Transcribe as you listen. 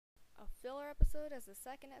filler episode as the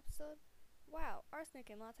second episode? Wow, Arsenic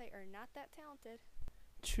and Latte are not that talented.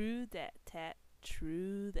 True that, Tat.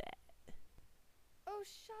 True that. Oh,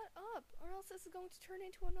 shut up, or else this is going to turn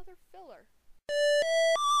into another filler.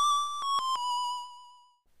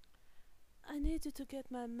 I need you to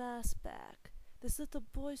get my mask back. This little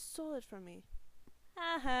boy stole it from me.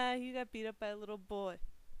 Haha, you got beat up by a little boy.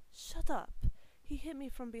 Shut up. He hit me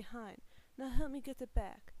from behind. Now help me get it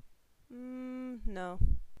back. No.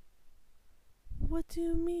 What do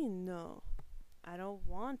you mean, no? I don't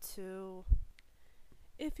want to.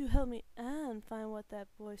 If you help me and find what that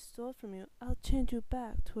boy stole from you, I'll change you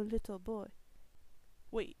back to a little boy.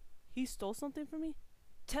 Wait, he stole something from me?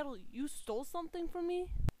 Tettle, you stole something from me?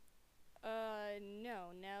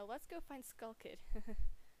 No. Now let's go find Skull Kid.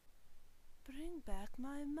 Bring back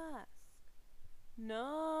my mask.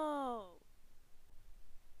 No!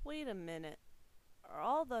 Wait a minute. Are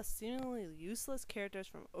all the seemingly useless characters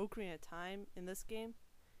from Ocarina of Time in this game?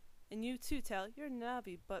 And you too, Tal, you're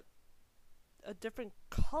Navi, but a different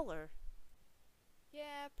color.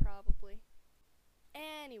 Yeah, probably.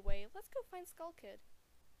 Anyway, let's go find Skull Kid.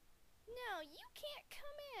 No, you can't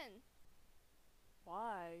come in.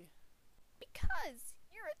 Why? Because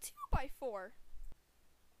you're a 2x4.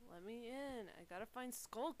 Let me in. I gotta find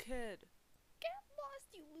Skull Kid. Get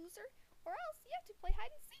lost, you loser, or else you have to play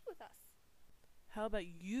hide and seek with us. How about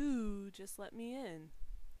you just let me in?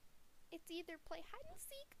 It's either play hide and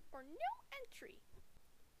seek or no entry.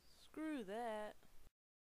 Screw that.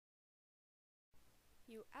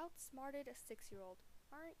 You outsmarted a 6-year-old.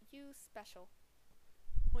 Aren't you special?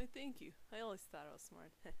 Why, thank you. I always thought I was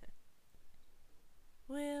smart.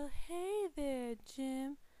 Well, hey there,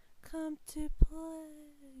 Jim. Come to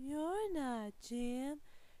play. You're not Jim.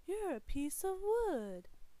 You're a piece of wood.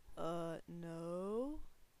 No.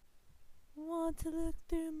 Want to look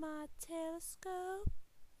through my telescope?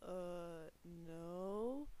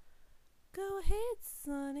 No. Go ahead,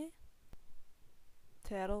 Sonny.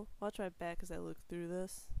 Tattle, watch my back as I look through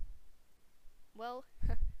this. Well,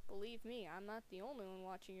 believe me, I'm not the only one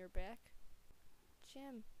watching your back.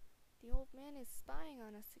 Jim, the old man is spying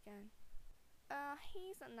on us again.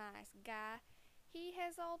 He's a nice guy. He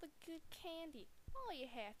has all the good candy. All you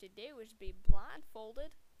have to do is be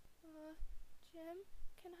blindfolded. Jim,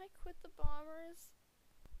 can I quit the bombers?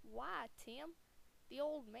 Why, Tim? The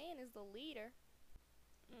old man is the leader.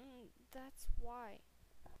 That's why.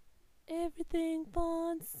 Everything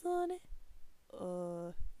fine, Sonny?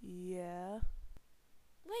 Yeah.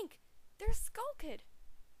 Link, there's Skull Kid.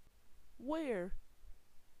 Where?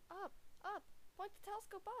 Up. Point the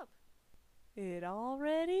telescope up. It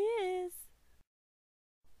already is.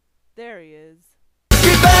 There he is.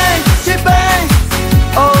 She bangs,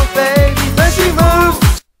 oh baby, when she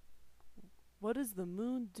moves. What is the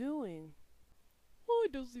moon doing? Why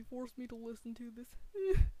does he force me to listen to this?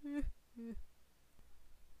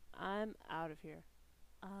 I'm out of here.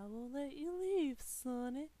 I won't let you leave,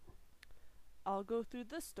 Sonny. I'll go through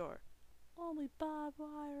this door. Only barbed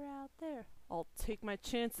wire out there. I'll take my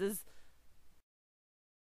chances.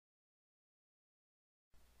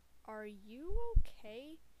 Are you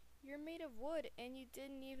okay? You're made of wood and you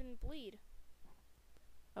didn't even bleed.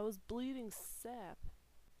 I was bleeding sap.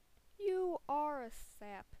 You are a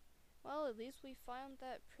sap. Well, at least we found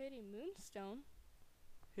that pretty moonstone.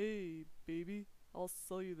 Hey, baby. I'll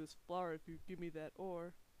sell you this flower if you give me that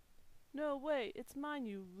ore. No way, it's mine,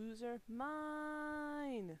 you loser.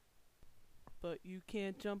 Mine! But you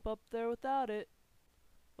can't jump up there without it.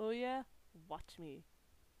 Oh yeah? Watch me.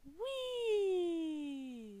 Whee!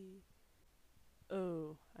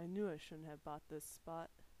 Oh, I knew I shouldn't have bought this spot.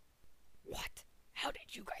 What? How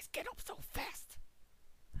did you guys get up so fast?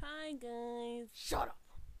 Hi, guys. Shut up!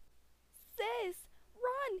 Sis,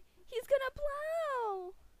 run! He's gonna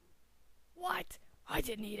blow! What? I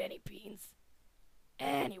didn't eat any beans.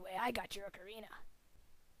 Anyway, I got your ocarina.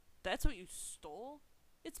 That's what you stole?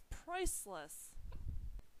 It's priceless.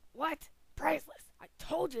 What? Priceless. I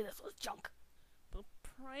told you this was junk. But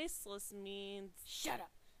priceless means... Shut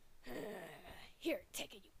up. Here,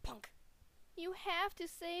 take it, you punk. You have to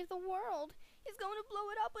save the world. He's going to blow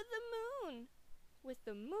it up with the moon. With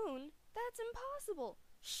the moon? That's impossible.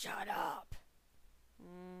 Shut up.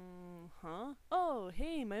 Huh? Oh,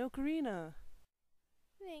 hey, my ocarina.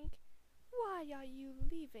 Link, why are you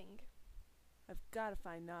leaving? I've gotta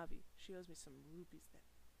find Navi. She owes me some rupees then.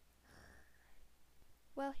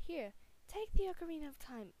 Well, here, take the Ocarina of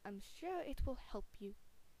Time. I'm sure it will help you.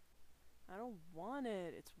 I don't want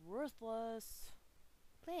it. It's worthless.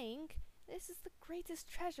 Link, this is the greatest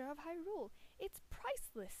treasure of Hyrule. It's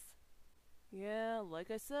priceless. Yeah,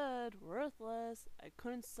 like I said, worthless. I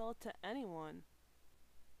couldn't sell it to anyone.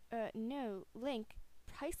 No, Link.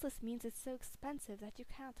 Priceless means it's so expensive that you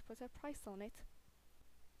can't put a price on it.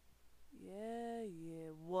 Yeah,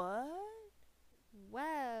 what?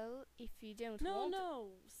 Well, if you don't No, want... no,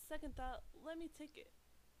 second thought, let me take it.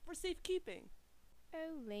 For safekeeping.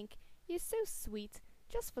 Oh, Link, you're so sweet.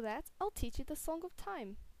 Just for that, I'll teach you the Song of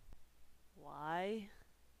Time. Why?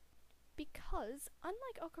 Because,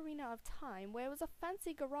 unlike Ocarina of Time, where it was a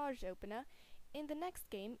fancy garage opener, in the next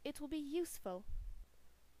game it will be useful.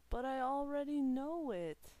 But I already know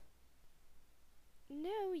it.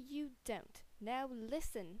 No, you don't. Now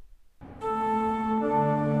listen.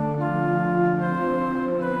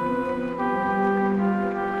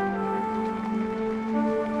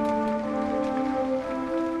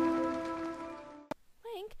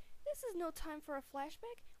 Link, this is no time for a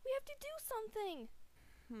flashback. We have to do something.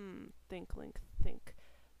 Think, Link, think.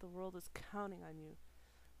 The world is counting on you.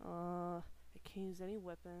 I can't use any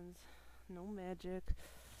weapons. No magic.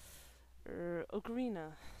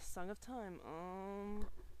 Ocarina. Song of Time.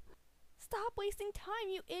 Stop wasting time,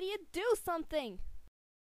 you idiot! Do something!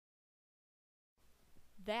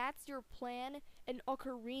 That's your plan? An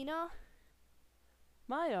ocarina?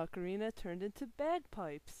 My ocarina turned into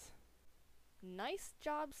bagpipes. Nice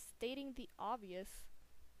job stating the obvious.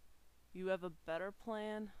 You have a better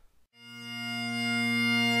plan?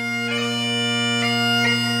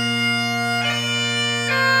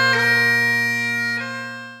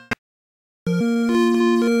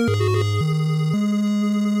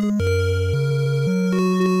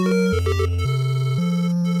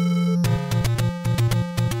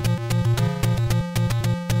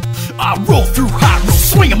 I roll through Hyrule,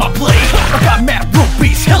 swinging my blade. I got mad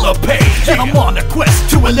rupees, hella paid, and I'm on a quest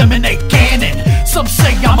to eliminate Ganon. Some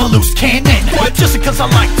say I'm a loose cannon, just because I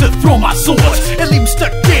like to throw my swords and leave them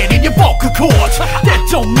stuck dead in your vocal cords. That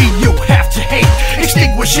don't mean you have to hate.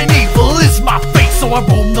 Extinguishing evil is my fate, so I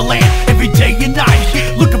roam the land every day and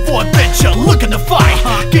night, looking for adventure, looking to fight.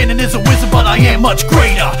 Ganon is a wizard, but I am much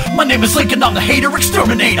greater. My name is Link and I'm the hater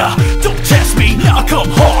exterminator. Don't test me, I come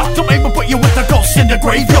hard. Don't make me put you with a ghost in the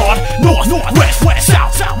graveyard. North, west,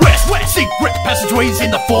 south, west, secret passageways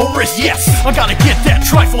in the forest. Yes, I gotta get that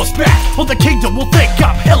Triforce back, or the kingdom will think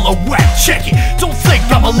I'm hella whack. Check it, don't think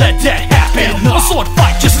I'ma let that happen. A sword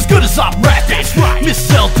fight just as good as I'm rapping. Miss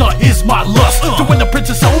Zelda is my lust. To win the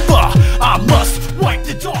princess over, I must wipe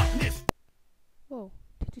the darkness. Whoa,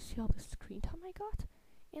 did you see all the screen time I got?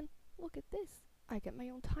 And look at this, I get my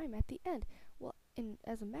own time at the end. Well, and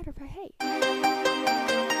as a matter of fact, hey.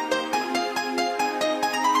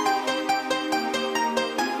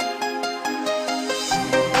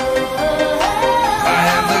 I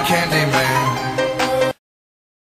am the Candyman.